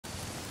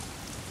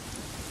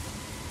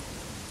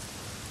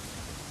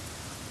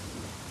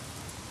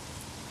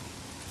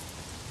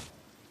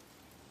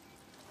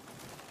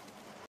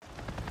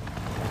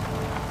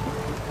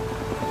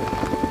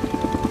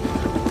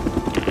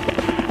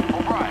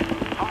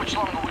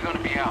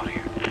to be out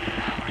here.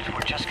 We're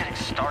just getting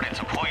started,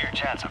 so pull your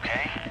jets,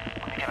 okay?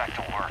 Let me get back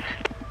to work.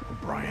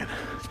 Brian,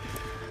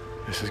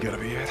 this is gonna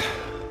be it.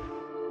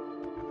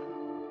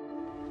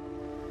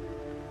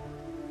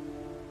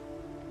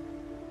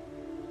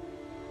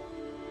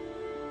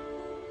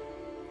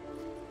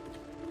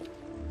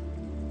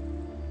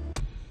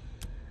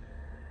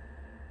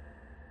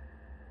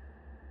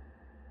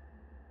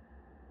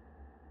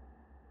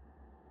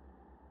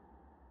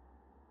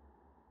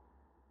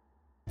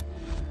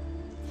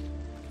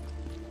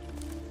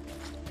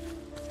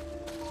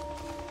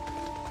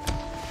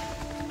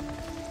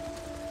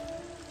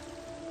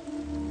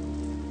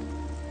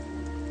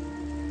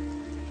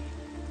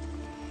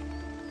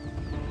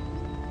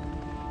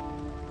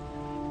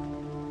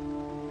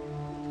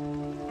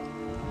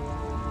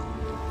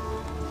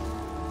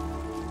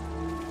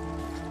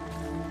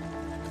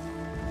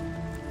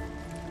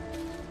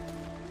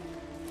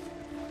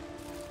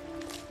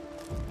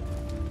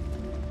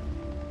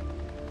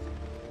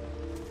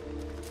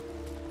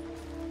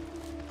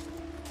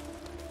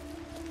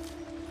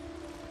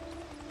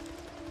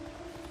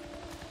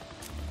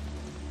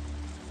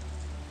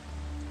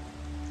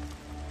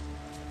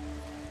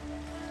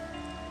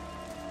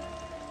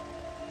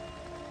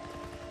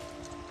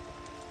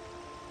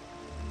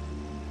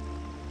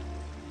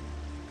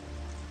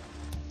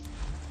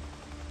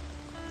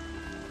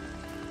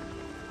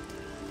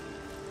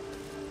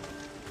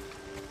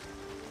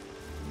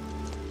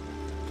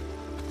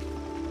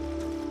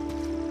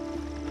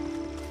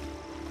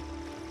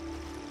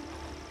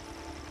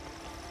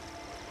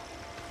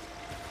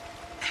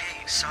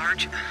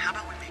 Sarge, how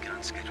about we make an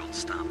unscheduled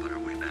stop on our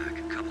way back?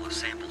 A couple of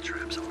sample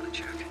trips I want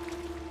to check.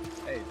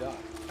 Hey, Doc,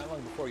 how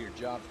long before your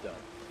job's done?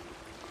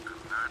 I'm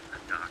not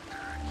a doctor.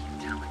 I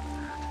keep telling you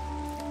that.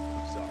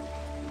 Sorry,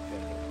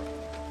 Lieutenant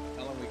O'Brien.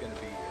 How long are we gonna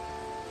be here?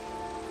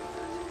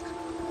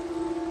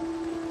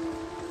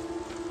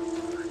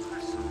 I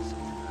saw something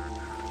in our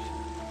garage.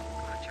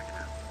 Go ahead, check it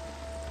out.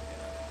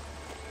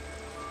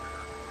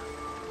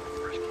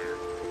 First care.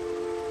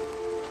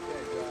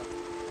 Okay, Doc.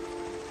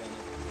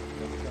 Lieutenant,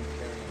 don't become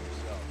carrying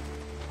yourself.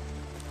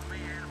 Only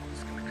animals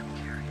can become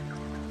carrion,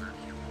 not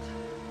humans.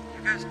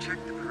 You guys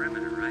checked the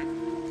perimeter, right?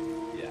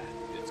 Yeah,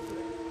 it's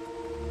clear.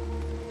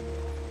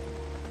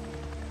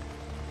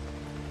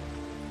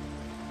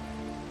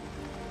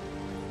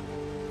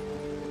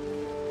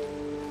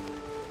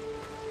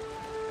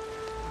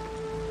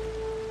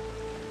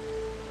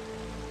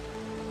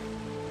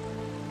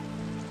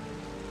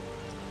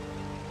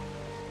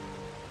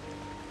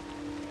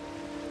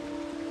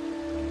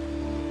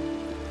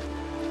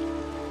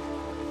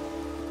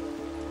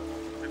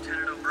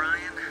 Lieutenant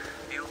O'Brien,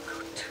 field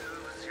note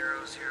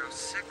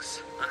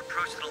 2006. On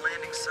approach to the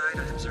landing site,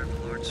 I observed a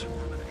large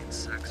swarm of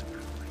insects,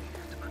 probably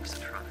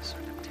Demoxystratus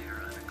or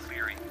Diptera, in a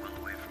clearing well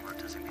away from our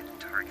designated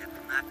target.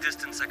 From that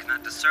distance, I could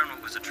not discern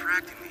what was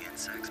attracting the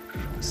insects, but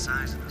from the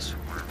size of the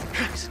swarm,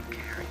 recent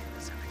carrion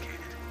is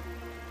indicated.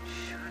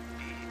 Should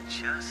be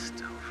just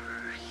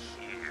over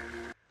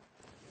here.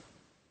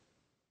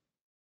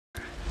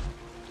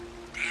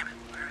 Damn it,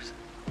 where is it?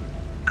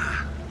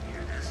 Ah,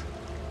 here it is.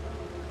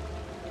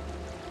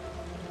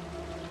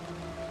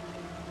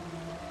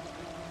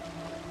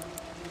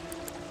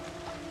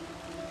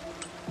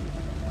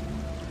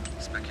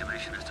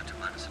 Speculation as to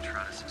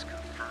Demoxystratus is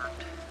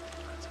confirmed.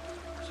 Lots of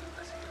forms of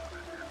the suit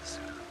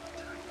of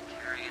the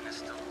carrion is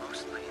still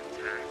mostly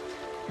intact.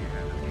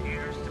 And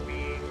appears to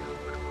be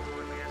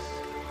Copepomius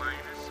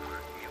minus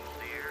or mule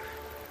deer.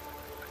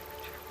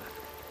 Check that.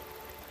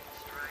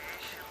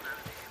 Striation of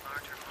the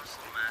larger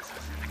muscle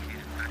masses indicate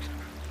infection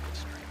from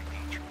bloodstream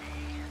HB.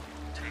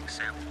 Take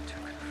sample to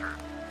confirm.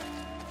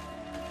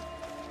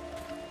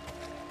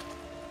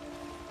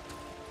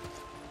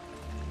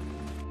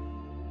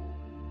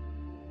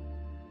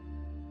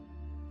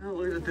 Well,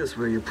 look at it this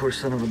way, you poor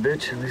son of a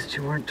bitch. At least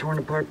you weren't torn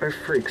apart by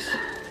freaks.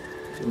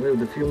 If you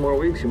lived a few more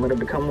weeks, you might have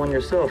become one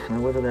yourself.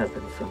 Now, whether that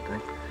been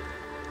something.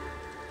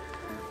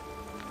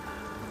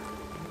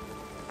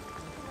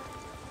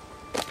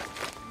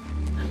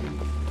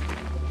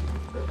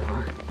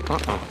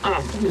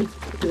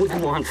 What do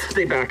you want?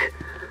 Stay back.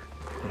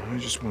 I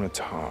just want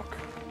to talk.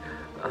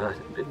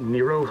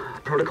 Nero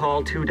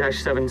Protocol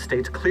 2-7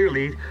 states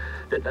clearly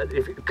that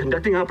if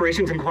conducting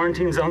operations in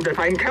quarantine zones, that if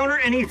I encounter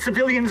any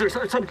civilians or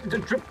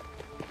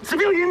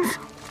civilians,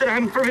 that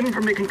I'm forbidden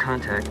from making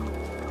contact.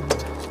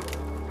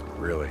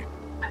 Really?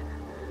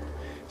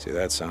 See,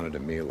 that sounded to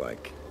me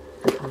like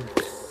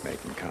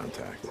making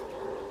contact.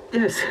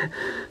 Yes.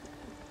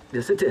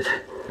 Yes, it did.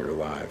 You're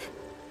alive.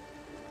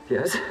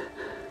 Yes.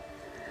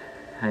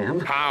 I am.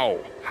 How?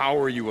 How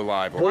are you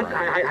alive, What?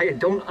 O'Brien? I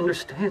don't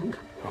understand.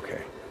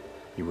 Okay.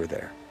 You were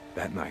there.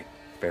 That night.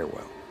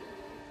 Farewell.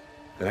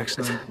 The next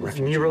night,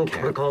 Nero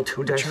camp. Protocol The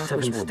 2-7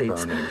 chapels were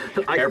states. burning.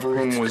 that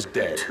Everyone was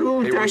dead. They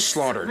were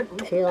slaughtered.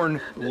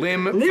 Torn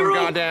limb from Nero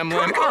goddamn limb.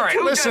 Protocol All right,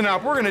 2-7 listen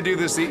up. We're gonna do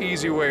this the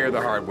easy way or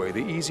the hard way.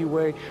 The easy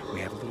way,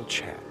 we have a little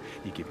chat.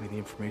 You give me the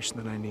information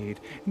that I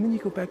need, and then you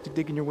go back to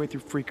digging your way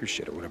through freaker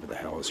shit or whatever the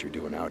hell else you're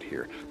doing out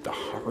here. The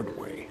hard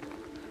way,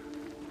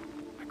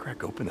 I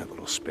Crack open that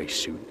little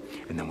spacesuit,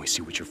 and then we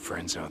see what your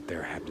friends out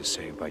there have to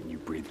say about you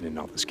breathing in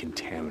all this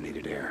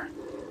contaminated air.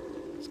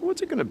 So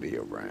what's it gonna be,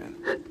 O'Brien?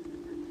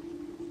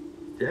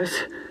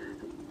 Yes?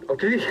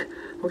 Okay,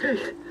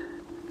 okay.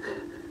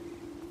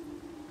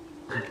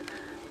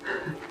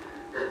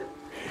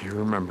 You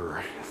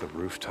remember the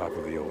rooftop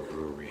of the old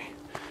brewery.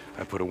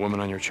 I put a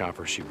woman on your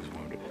chopper, she was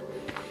wounded.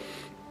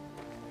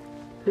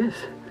 Yes.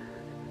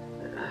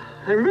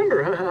 I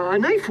remember, a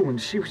knife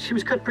wound. She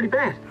was cut pretty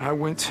bad. I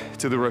went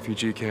to the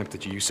refugee camp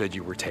that you said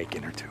you were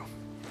taking her to.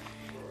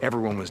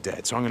 Everyone was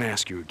dead, so I'm gonna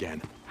ask you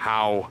again.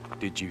 How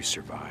did you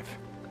survive?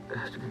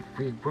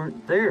 We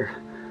weren't there.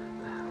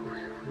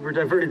 We were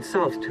diverted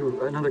south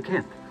to another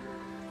camp.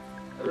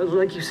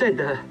 Like you said,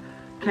 the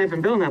camp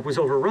in Belknap was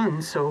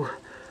overrun, so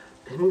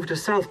they moved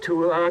us south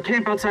to a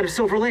camp outside of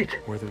Silver Lake.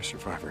 Were there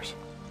survivors?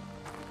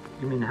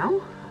 You mean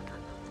now?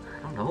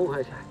 I don't know.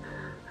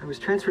 I was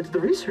transferred to the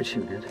research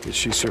unit. Did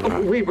she survive?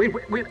 Oh,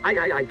 wait.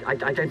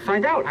 I can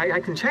find out.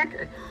 I can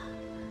check.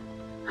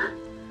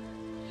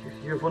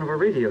 You have one of our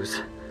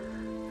radios.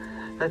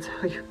 That's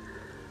how you...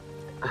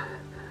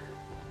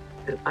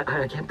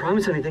 I can't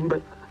promise anything,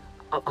 but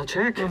I'll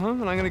check. And I'm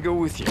gonna go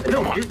with you.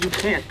 No, you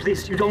can't.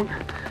 Please, you don't...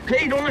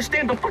 Okay, you don't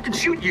understand. I'll fucking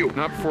shoot you.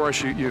 Not before I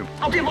shoot you.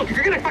 Okay, look, if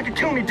you're gonna fucking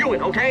kill me, do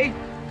it, okay?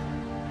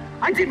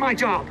 I did my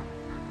job.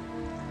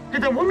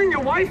 Did the woman,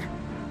 your wife?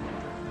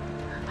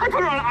 I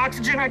put her on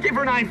oxygen, I gave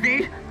her an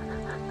IV.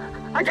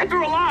 I kept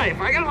her alive.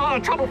 I got in a lot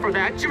of trouble for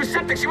that. She was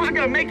septic, she wasn't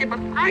gonna make it, but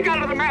I got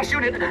her to the mass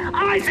unit.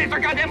 I saved her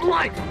goddamn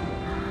life.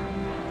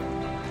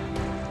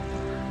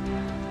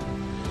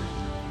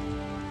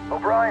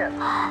 O'Brien,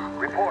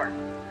 report.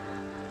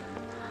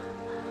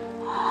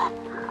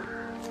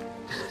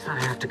 I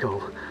have to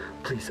go.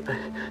 Please,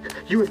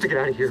 you have to get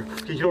out of here.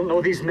 You don't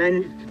know these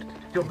men.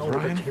 You don't know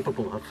what they're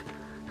capable of.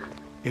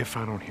 If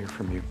I don't hear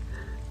from you,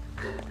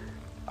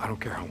 I don't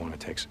care how long it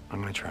takes. I'm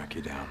gonna track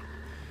you down.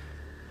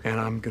 And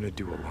I'm gonna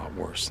do a lot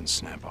worse than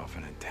snap off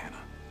an antenna.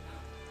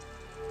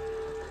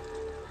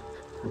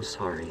 I'm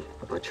sorry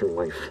about your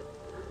wife.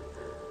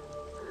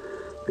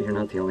 But you're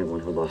not the only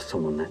one who lost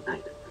someone that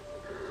night.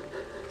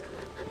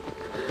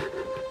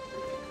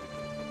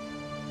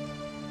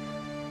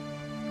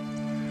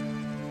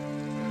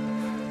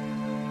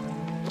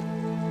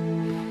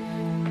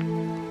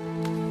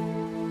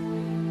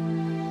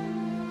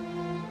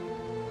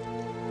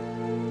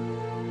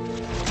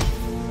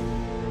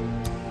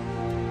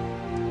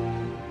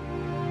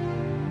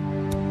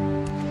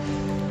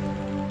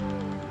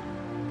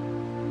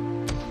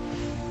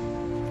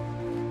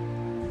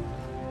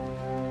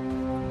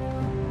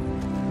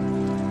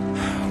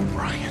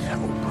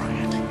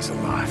 He's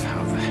alive.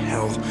 How the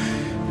hell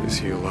is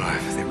he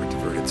alive? They were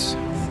diverted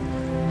south.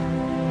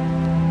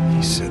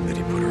 He said that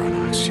he put her on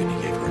oxygen.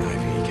 He gave her an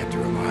IV. He kept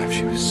her alive.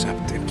 She was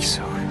septic,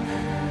 so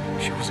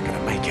she wasn't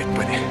gonna make it,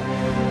 but he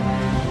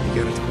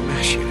got her to a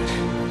mass unit.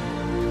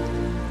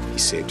 He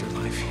saved her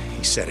life.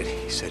 He said it.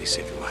 He said he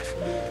saved her life.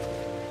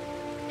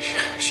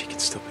 She can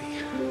still be.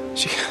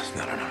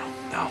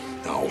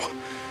 No.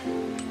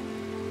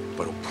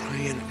 But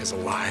O'Brien is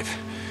alive.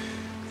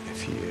 And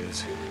if he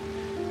is,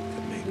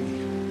 then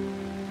maybe...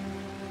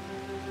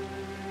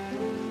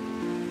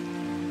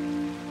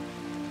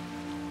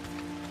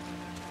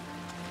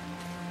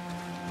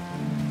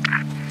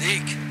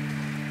 Deke,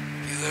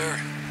 you there?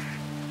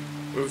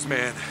 Booze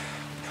man.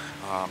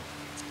 A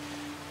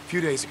few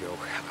days ago,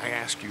 I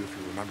asked you if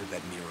you remembered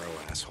that Nero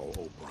asshole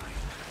O'Brien.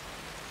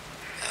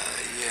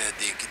 Yeah,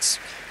 Deke, it's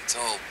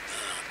all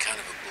kind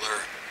of a blur.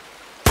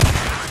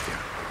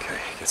 Yeah, okay.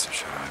 Get some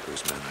shut eye,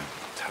 Booze man.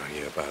 I'll tell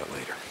you about it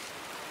later.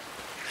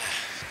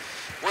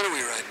 When are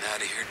we riding out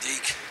of here,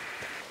 Deke?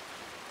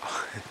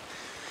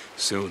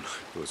 Soon,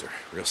 Boozer.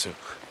 Real soon.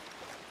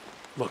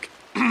 Look,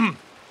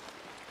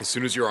 as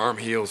soon as your arm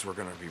heals, we're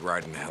gonna be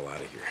riding the hell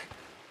out of here.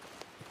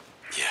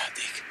 Yeah,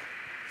 Deke.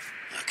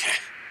 Okay.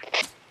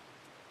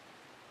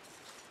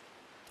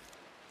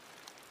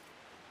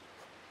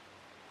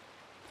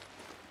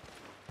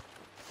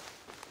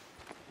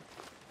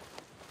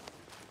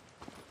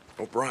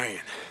 O'Brien.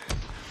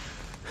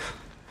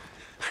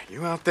 Are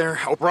you out there?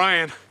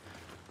 O'Brien!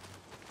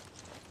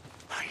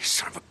 Oh, you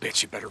son of a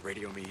bitch, you better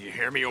radio me. You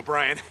hear me,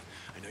 O'Brien?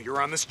 I know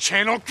you're on this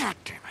channel. God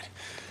damn it.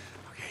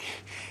 Okay,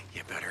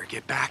 you better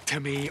get back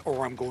to me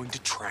or I'm going to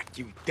track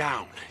you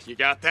down. You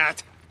got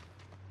that?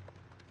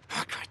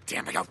 Oh, God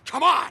damn it. Oh,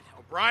 come on,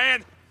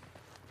 O'Brien!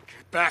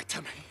 Get back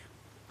to me.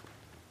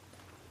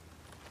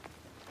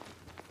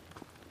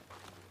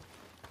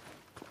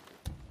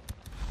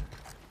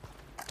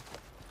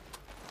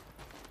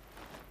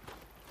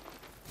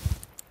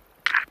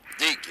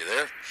 Deke, you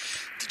there?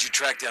 Did you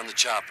track down the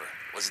chopper?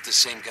 Was it the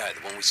same guy,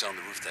 the one we saw on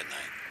the roof that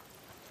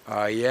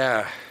night?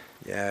 Yeah,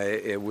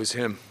 it was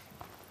him.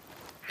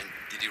 And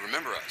did he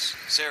remember us?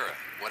 Sarah,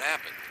 what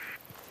happened?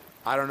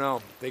 I don't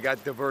know. They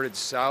got diverted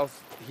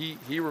south.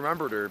 He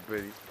remembered her,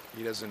 but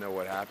he doesn't know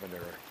what happened to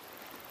her.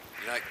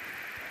 You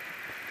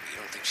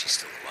don't think she's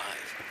still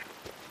alive?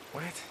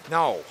 What?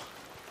 No.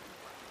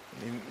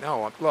 I mean,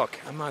 no, look,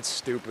 I'm not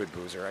stupid,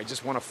 Boozer. I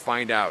just want to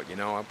find out, you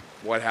know,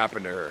 what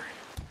happened to her.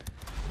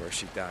 where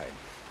she died.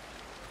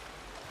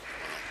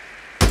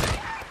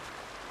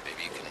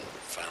 Maybe you can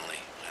finally,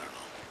 I don't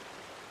know,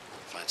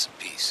 find some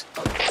peace.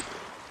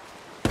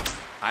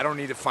 I don't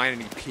need to find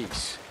any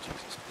peace.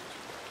 Jesus.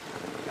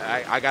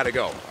 I gotta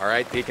go, all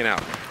right? Deacon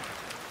out.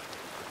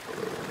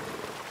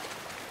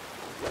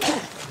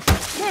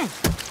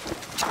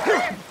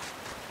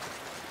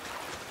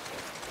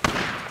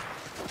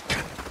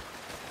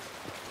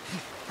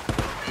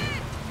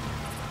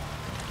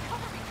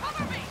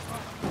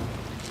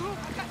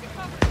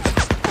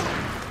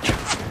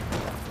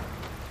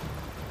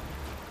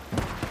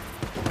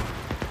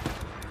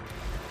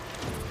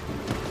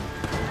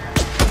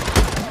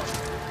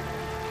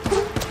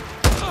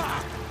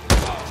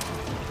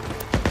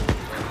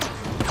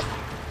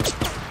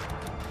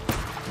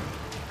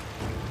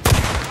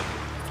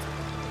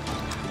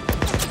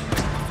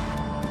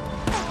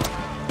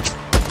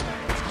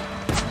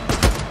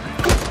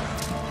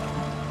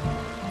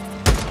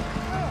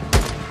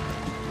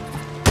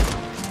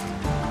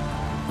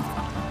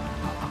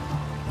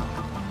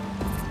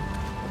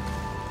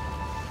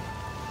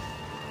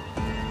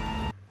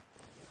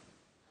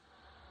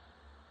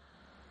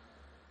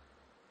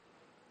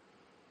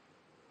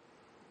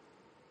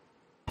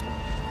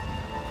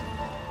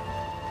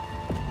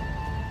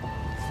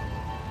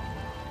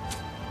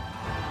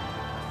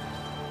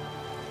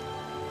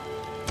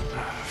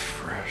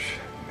 Fresh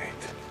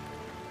meat.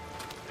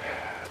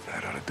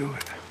 That ought to do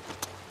it.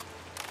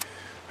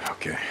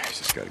 Okay,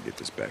 just gotta get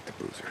this back to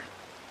Boozer.